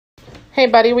Hey,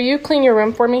 buddy, will you clean your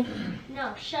room for me?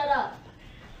 No, shut up.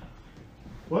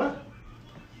 What?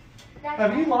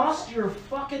 Have you lost your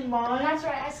fucking mind? That's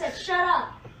right, I said shut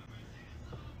up.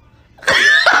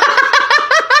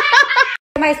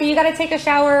 So you gotta take a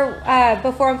shower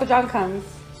before Uncle John comes.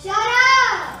 Shut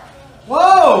up!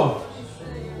 Whoa!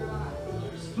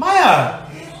 Maya!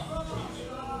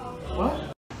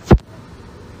 What?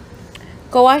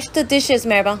 Go wash the dishes,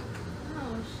 Maribel.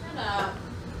 Oh, shut up.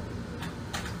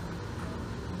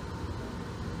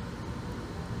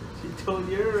 She told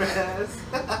your ass.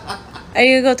 Are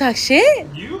you gonna go talk shit?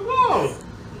 You go.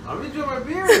 I'm enjoying my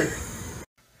beer.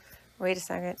 Wait a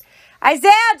second.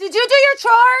 Isaiah, did you do your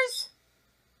chores?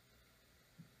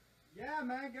 Yeah,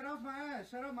 man, get off my ass.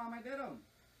 Shut up, Mom, I did them.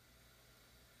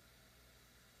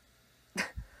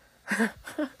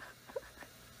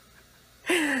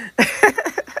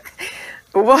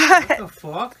 What? What the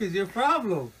fuck is your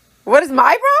problem? What is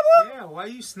my problem? Yeah, why are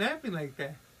you snapping like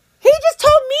that? He just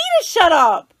told me to shut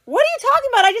up. What are you talking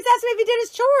about? I just asked him if he did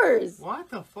his chores. What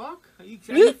the fuck? Are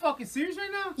you fucking serious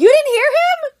right now? You didn't hear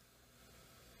him?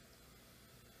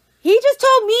 He just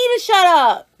told me to shut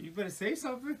up. You better say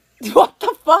something. What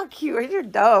the fuck? You're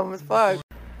dumb as fuck.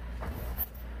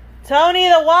 Tony,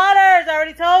 the waters. I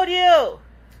already told you.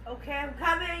 Okay, I'm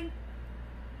coming.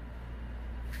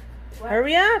 What?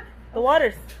 Hurry up. The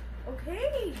waters.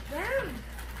 Okay, damn.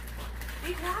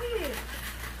 Be quiet.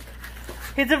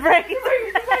 It's a break.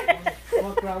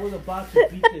 Fuck, I was about to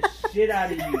beat the shit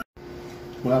out of you.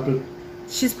 What happened?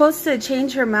 She's supposed to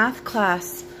change her math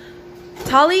class.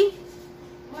 Tolly?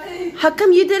 What? How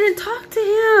come you didn't talk to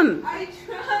him? I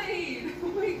tried. Oh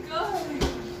my god.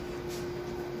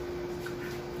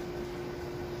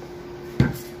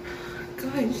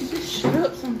 God, you just shut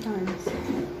up sometimes.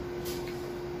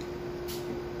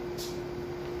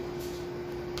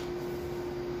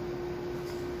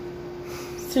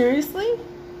 Seriously?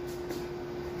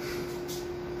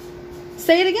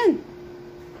 Say it again.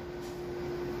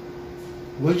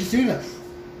 What did you see us?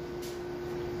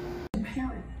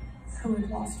 Parent who had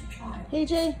lost a child. Hey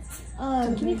Jay,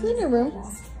 can you clean your room?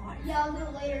 Yeah, I'll do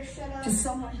it later, shut up. To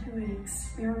someone who had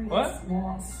experienced What?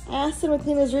 loss. I asked him to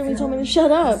clean his room. He told me to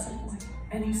shut up.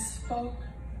 And he spoke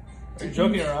Are you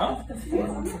joking around? the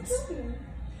feelings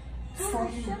from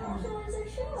the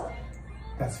heart.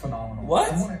 That's phenomenal.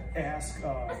 What? I want to ask,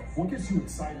 what gets you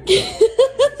excited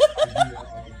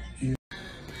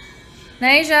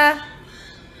Nasia.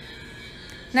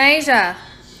 Nasia.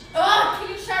 Oh, can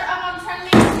you shut up? I'm trying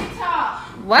to make a TikTok.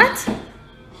 What?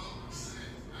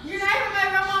 You're not even my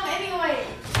real mom anyway.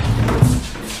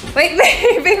 Wait,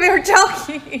 baby, we're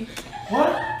joking.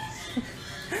 What?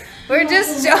 We're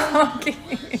just joking.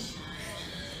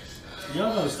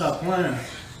 Y'all gotta stop playing.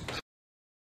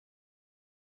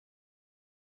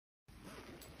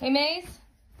 Hey, Maze?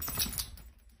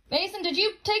 Mason, did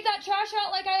you take that trash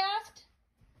out like I asked?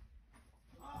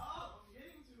 I'm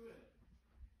getting to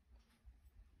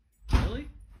it. Really?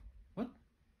 What?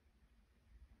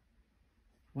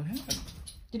 What happened?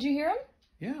 Did you hear him?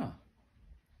 Yeah.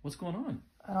 What's going on?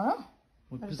 I don't know.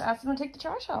 What I just asked him to take the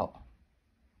trash out.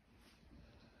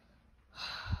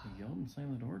 You yelled and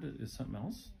slammed the door. Is something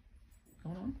else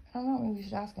going on? I don't know. Maybe we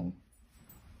should ask him.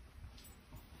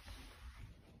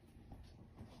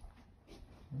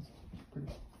 Pretty...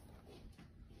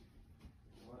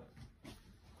 What?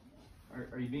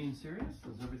 Are you being serious?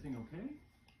 Is everything okay?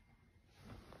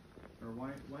 Or why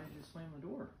did you slam the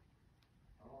door?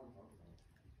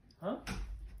 Huh?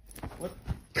 What?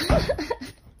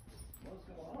 What's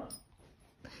going on?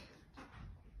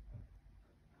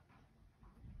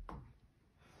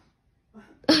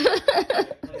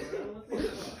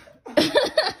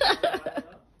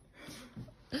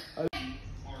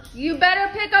 You better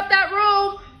pick up that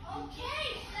room.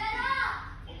 Okay, shut up.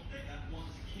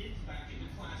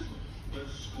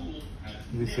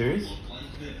 Are you serious?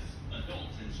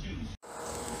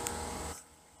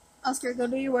 Oscar, go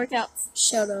do your workouts.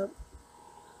 Shut up.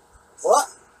 What?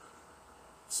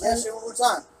 Say it one more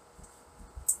time.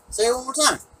 Say it one more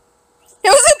time. It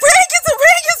was a prank! It's a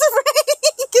prank! It's a prank!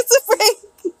 It's a prank!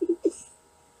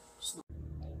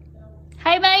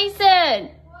 Hey,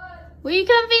 Mason. What? Will you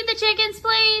come feed the chickens,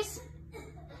 please?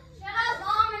 Shut up,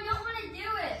 Mom. I don't want to do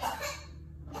it.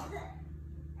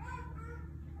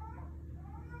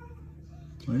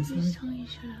 What is He's telling you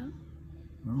shut up.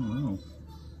 I don't know.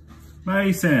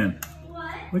 Mason,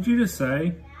 What? what'd you just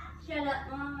say? Shut up,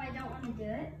 Mom. I don't want to do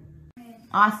it.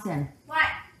 Austin. What?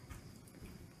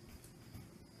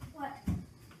 What?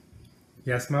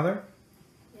 Yes, Mother?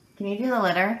 Can you do the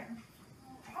litter?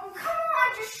 Oh, come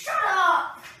on. Just shut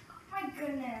up. My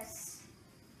goodness.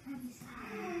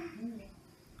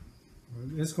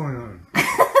 is going on?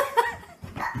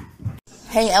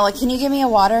 Hey, Ella, can you give me a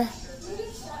water?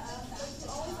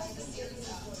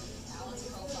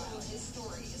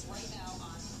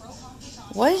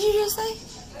 What did you just say?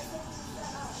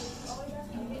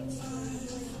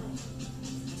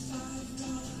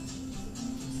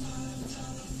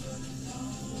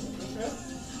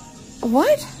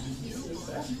 What?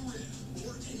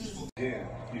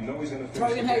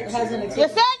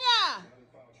 Yesenia!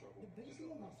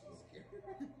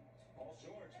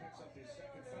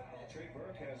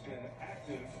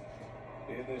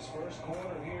 In this first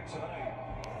quarter here tonight.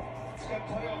 He's got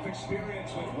playoff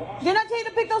experience with Washington. Didn't I tell you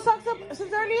to pick those socks up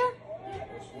since earlier?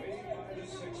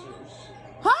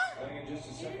 Huh? In just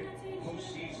a second,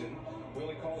 postseason,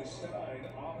 Willie Cauley-Stein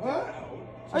opted out.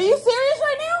 Are you serious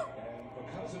right now? And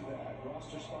because of that,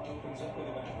 roster spot opens up with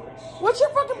the Mavericks. What's your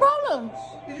fucking problem?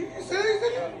 Did you say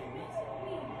anything?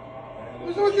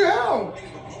 What's with your house?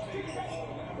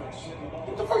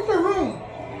 What the fuck's your room?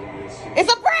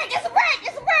 It's a prank! It's a prank!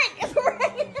 It's a prank! It's a prank!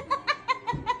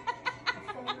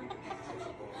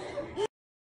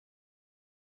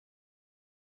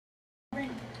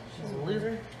 She's a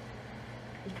loser.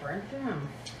 You burnt him.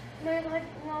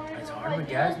 It's hard with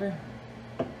Jasmine.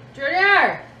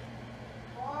 Junior!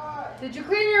 Did you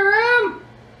clean your room?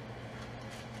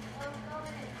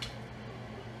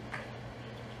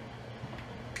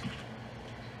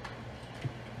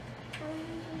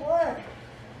 What?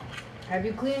 Have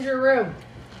you cleaned your room?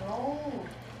 No.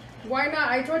 Why not?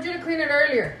 I told you to clean it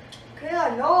earlier. Okay,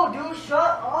 I know, dude. Shut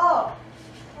up.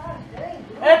 God dang,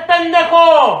 dude.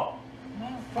 pendejo!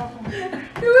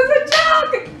 It was a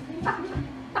joke!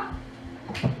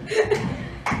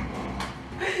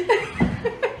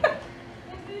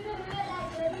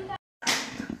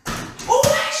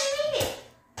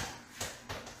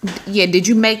 Yeah, did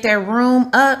you make that room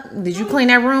up? Did you clean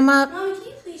that room up? Mommy, can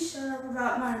you please shut up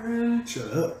about my room?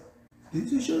 Shut up.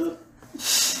 Did you shut up?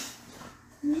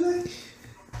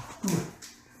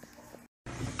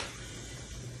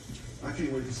 I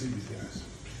can't wait to see these guys.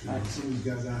 Some of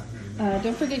these guys out there.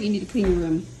 Don't forget you need to clean your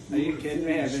room. Are you kidding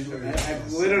me?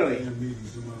 I've literally.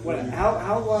 What?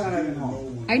 How long have I been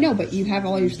home? I know, but you have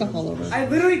all your stuff all over.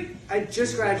 I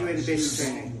just graduated basic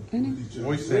training. I know.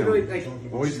 Voice Literally, down.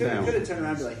 like, Voice down. could have turned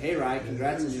around and be like, "Hey, Ryan,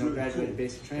 congrats on graduating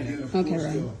basic training." Okay,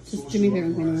 Ryan. Just do me a favor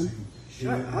and clean your room.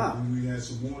 Shut up. We had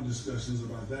some more discussions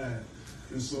about that.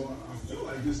 And so I feel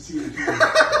like this team can...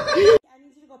 I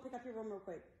need you to go pick up your room real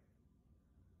quick.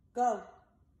 Go.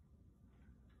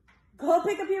 Go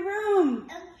pick up your room.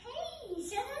 Okay,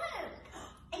 shut up.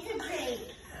 It's a break.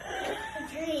 A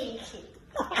break.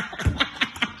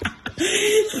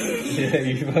 Yeah,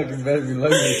 you fucking better be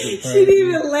lucky. She didn't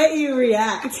even let you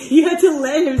react. You had to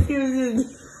let him see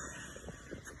his...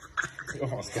 You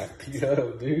almost got beat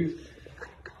up, dude.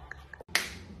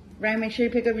 Ryan, make sure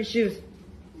you pick up your shoes.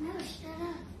 No, shut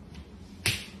up.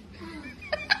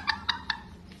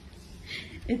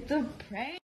 It's a prank.